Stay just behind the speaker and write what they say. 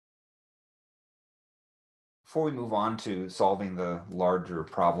Before we move on to solving the larger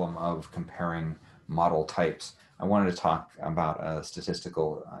problem of comparing model types, I wanted to talk about a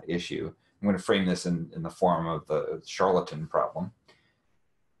statistical issue. I'm going to frame this in the form of the Charlatan problem.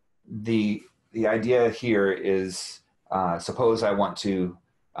 The idea here is, suppose I want to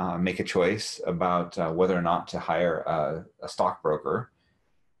make a choice about whether or not to hire a stockbroker.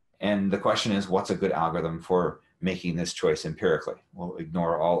 And the question is, what's a good algorithm for making this choice empirically? We'll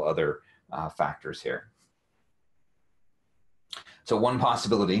ignore all other factors here. So one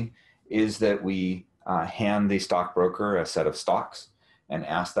possibility is that we hand the stockbroker a set of stocks and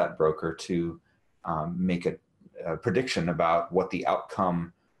ask that broker to make a prediction about what the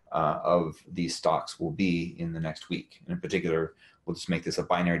outcome of these stocks will be in the next week. And in particular, we'll just make this a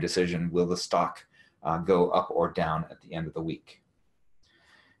binary decision. Will the stock go up or down at the end of the week?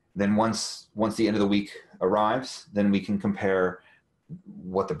 Then once the end of the week arrives, then we can compare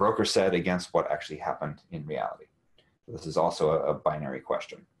what the broker said against what actually happened in reality. This is also a binary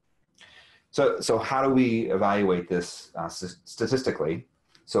question. So how do we evaluate this statistically?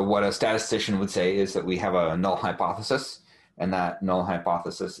 So what a statistician would say is that we have a null hypothesis, and that null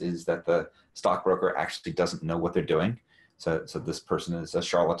hypothesis is that the stockbroker actually doesn't know what they're doing. So this person is a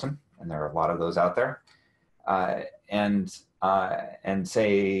charlatan, and there are a lot of those out there. And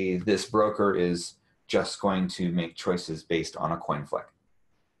say this broker is just going to make choices based on a coin flick.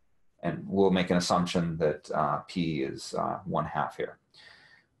 And we'll make an assumption that P is 1/2 here.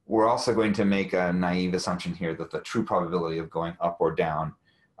 We're also going to make a naive assumption here that the true probability of going up or down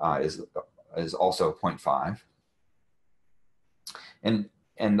is also 0.5. And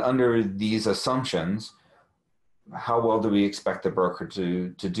under these assumptions, how well do we expect the broker to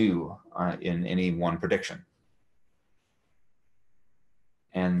do in any one prediction?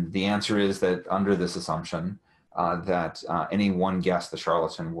 And the answer is that under this assumption, that any one guess, the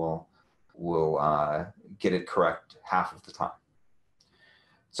charlatan will get it correct half of the time.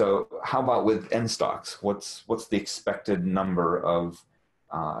 So how about with n stocks? What's the expected number of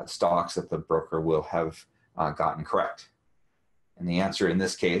stocks that the broker will have gotten correct? And the answer in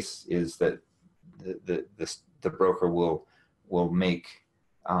this case is that the broker will make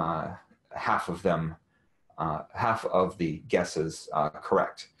half of them, half of the guesses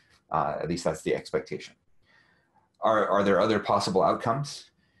correct. At least that's the expectation. Are there other possible outcomes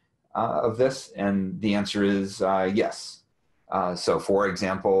of this? And the answer is yes. So for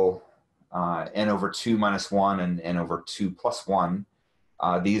example, n/2 - 1 and n/2 + 1,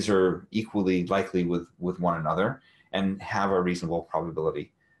 these are equally likely with one another and have a reasonable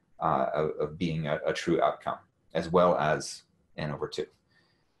probability of being a true outcome, as well as n/2.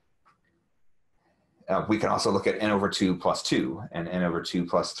 We can also look at n/2 + 2 and n/2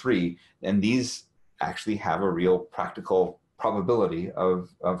 + 3, and these actually have a real practical probability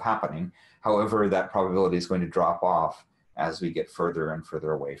of happening. However, that probability is going to drop off as we get further and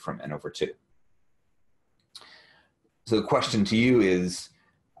further away from n/2. So the question to you is,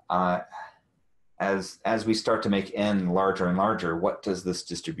 as we start to make n larger and larger, what does this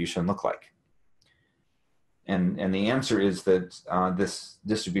distribution look like? And the answer is that this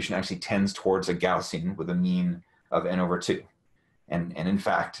distribution actually tends towards a Gaussian with a mean of n/2. And in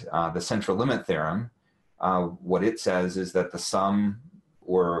fact, the central limit theorem, what it says is that the sum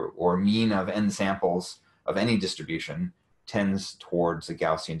or mean of n samples of any distribution tends towards a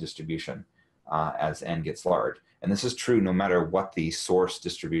Gaussian distribution as n gets large. And this is true no matter what the source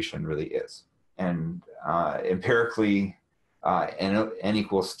distribution really is. And empirically, n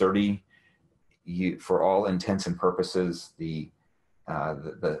equals 30, for all intents and purposes, the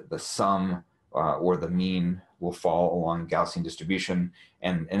sum or the mean will fall along Gaussian distribution.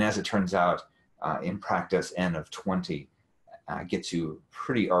 And as it turns out, in practice, n of 20 gets you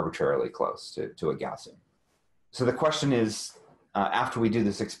pretty arbitrarily close to a Gaussian. So the question is, after we do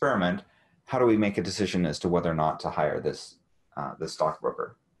this experiment, how do we make a decision as to whether or not to hire this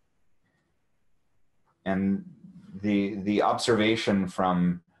stockbroker? And the observation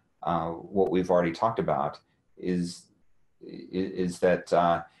from what we've already talked about is that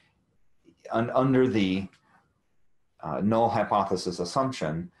under the null hypothesis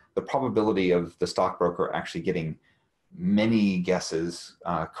assumption, the probability of the stockbroker actually getting many guesses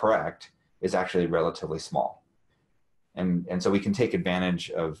correct is actually relatively small. And so we can take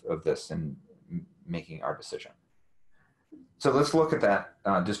advantage of this in making our decision. So let's look at that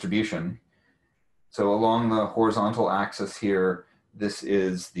distribution. So along the horizontal axis here, this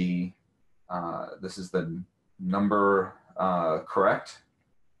is the number correct.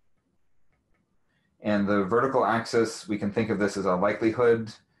 And the vertical axis, we can think of this as a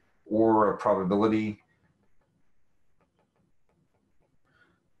likelihood or a probability.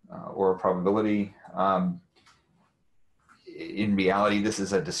 in reality, this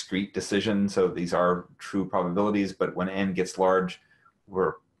is a discrete decision, so these are true probabilities, but when n gets large,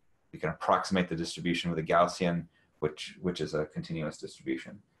 we can approximate the distribution with a Gaussian, which is a continuous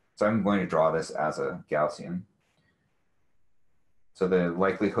distribution. So I'm going to draw this as a Gaussian. So the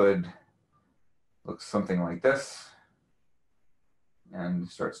likelihood looks something like this and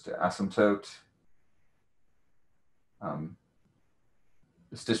starts to asymptote.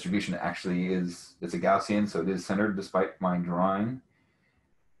 This distribution actually is a Gaussian, so it is centered despite my drawing.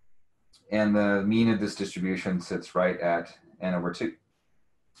 And the mean of this distribution sits right at n/2.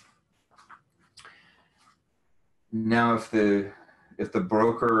 Now, if the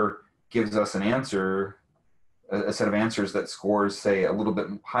broker gives us an answer, a set of answers that scores, say, a little bit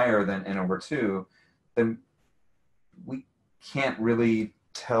higher than n/2, then we can't really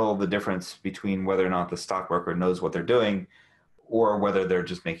tell the difference between whether or not the stockbroker knows what they're doing or whether they're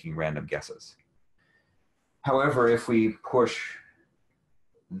just making random guesses. However, if we push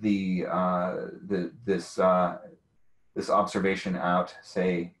this observation out,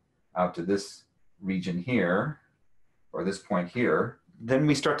 say, out to this region here, or this point here, then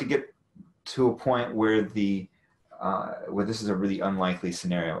we start to get to a point where where this is a really unlikely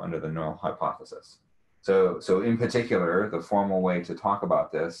scenario under the null hypothesis. So in particular, the formal way to talk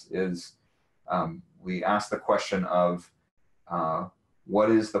about this is we ask the question of what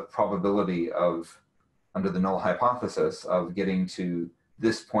is the probability of, under the null hypothesis, of getting to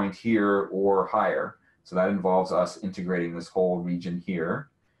this point here or higher. So that involves us integrating this whole region here.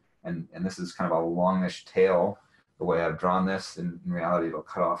 And this is kind of a longish tail. The way I've drawn this, in reality, it'll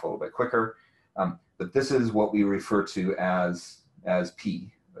cut off a little bit quicker. But this is what we refer to as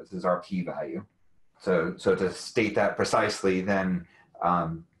P. This is our P value. So to state that precisely, then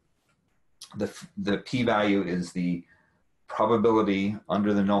the P value is the probability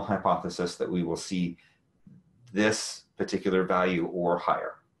under the null hypothesis that we will see this particular value or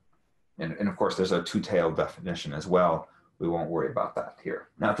higher. And of course, there's a two-tailed definition as well. We won't worry about that here.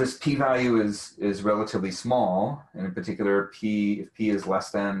 Now, if this P value is relatively small, and in particular, if P is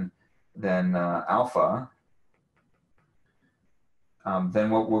less than alpha, then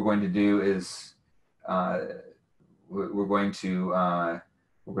what we're going to do is we're going to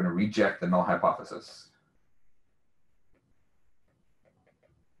reject the null hypothesis.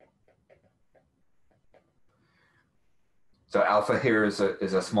 So alpha here is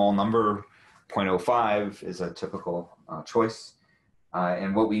a small number. 0.05 is a typical choice.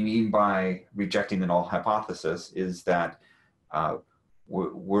 And what we mean by rejecting the null hypothesis is that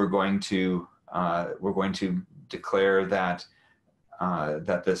we're going to declare that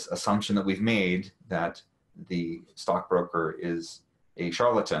that this assumption that we've made, that the stockbroker is a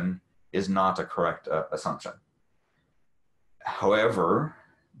charlatan, is not a correct assumption. However,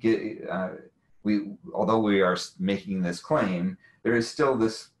 although we are making this claim, there is still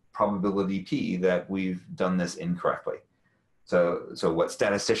this probability P that we've done this incorrectly. So what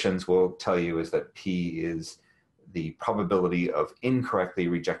statisticians will tell you is that P is the probability of incorrectly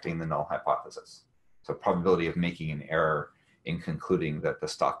rejecting the null hypothesis. So probability of making an error in concluding that the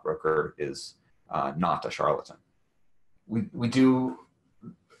stockbroker is not a charlatan. We do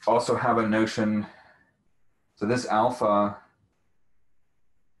also have a notion, so this alpha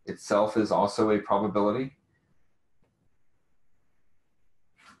itself is also a probability.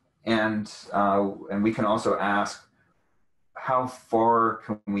 And we can also ask, how far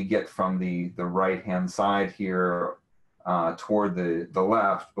can we get from the right-hand side here toward the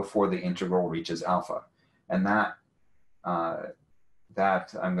left before the integral reaches alpha? And that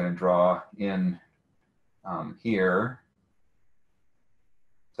I'm going to draw in here.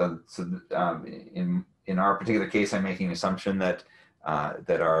 So in our particular case, I'm making an assumption that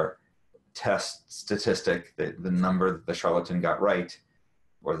our test statistic, the number that the charlatan got right,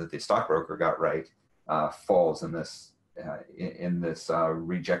 or that the stockbroker got right, falls in this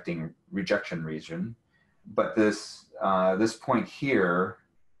rejection region. But this point here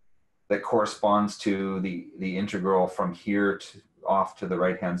that corresponds to the integral from here off to the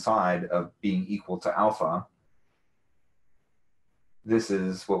right-hand side of being equal to alpha, this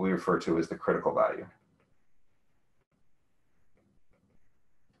is what we refer to as the critical value.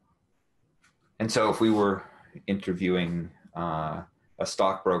 And so if we were interviewing a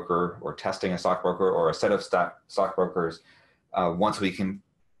stockbroker or testing a stockbroker or a set of stockbrokers, once we can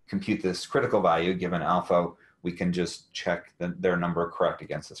compute this critical value given alpha, we can just check their number correct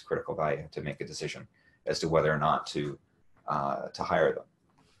against this critical value to make a decision as to whether or not to hire them.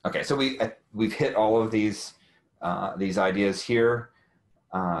 Okay, so we've hit all of these ideas here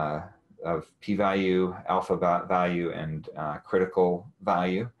of p-value, alpha value, and critical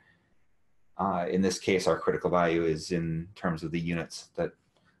value. In this case, our critical value is in terms of the units that,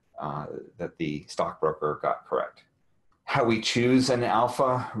 that the stockbroker got correct. How we choose an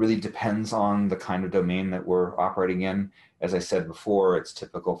alpha really depends on the kind of domain that we're operating in. As I said before, it's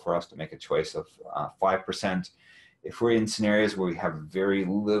typical for us to make a choice of 5%. If we're in scenarios where we have very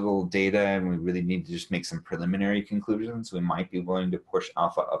little data and we really need to just make some preliminary conclusions, we might be willing to push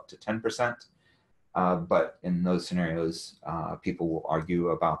alpha up to 10%. But in those scenarios, people will argue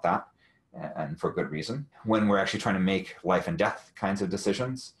about that, and for good reason. When we're actually trying to make life and death kinds of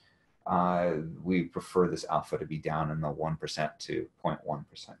decisions, we prefer this alpha to be down in the 1% to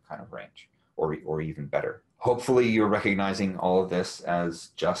 0.1% kind of range, or even better. Hopefully you're recognizing all of this as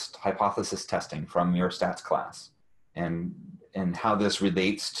just hypothesis testing from your stats class, and how this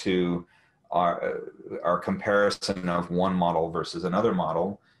relates to our comparison of one model versus another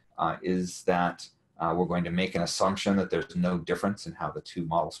model is that we're going to make an assumption that there's no difference in how the two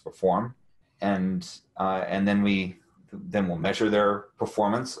models perform, and then we'll measure their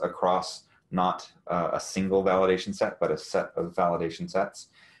performance across not a single validation set, but a set of validation sets,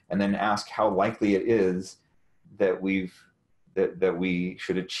 and then ask how likely it is that we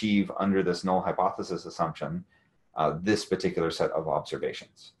should achieve under this null hypothesis assumption this particular set of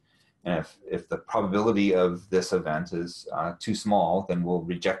observations. And if the probability of this event is too small, then we'll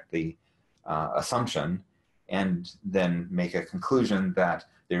reject the assumption and then make a conclusion that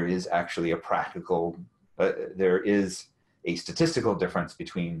there is actually a practical, there is a statistical difference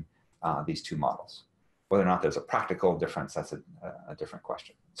between these two models. Whether or not there's a practical difference, that's a different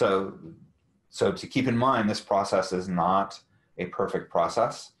question. So to keep in mind, this process is not a perfect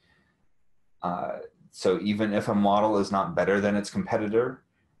process. So even if a model is not better than its competitor,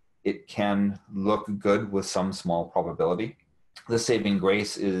 it can look good with some small probability. The saving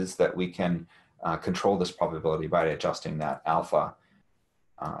grace is that we can control this probability by adjusting that alpha,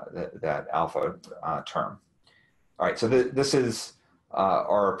 term. All right, so this is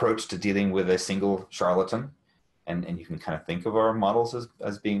our approach to dealing with a single charlatan, and you can kind of think of our models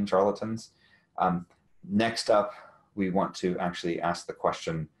as being charlatans. Next up, we want to actually ask the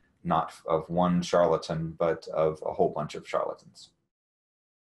question not of one charlatan, but of a whole bunch of charlatans.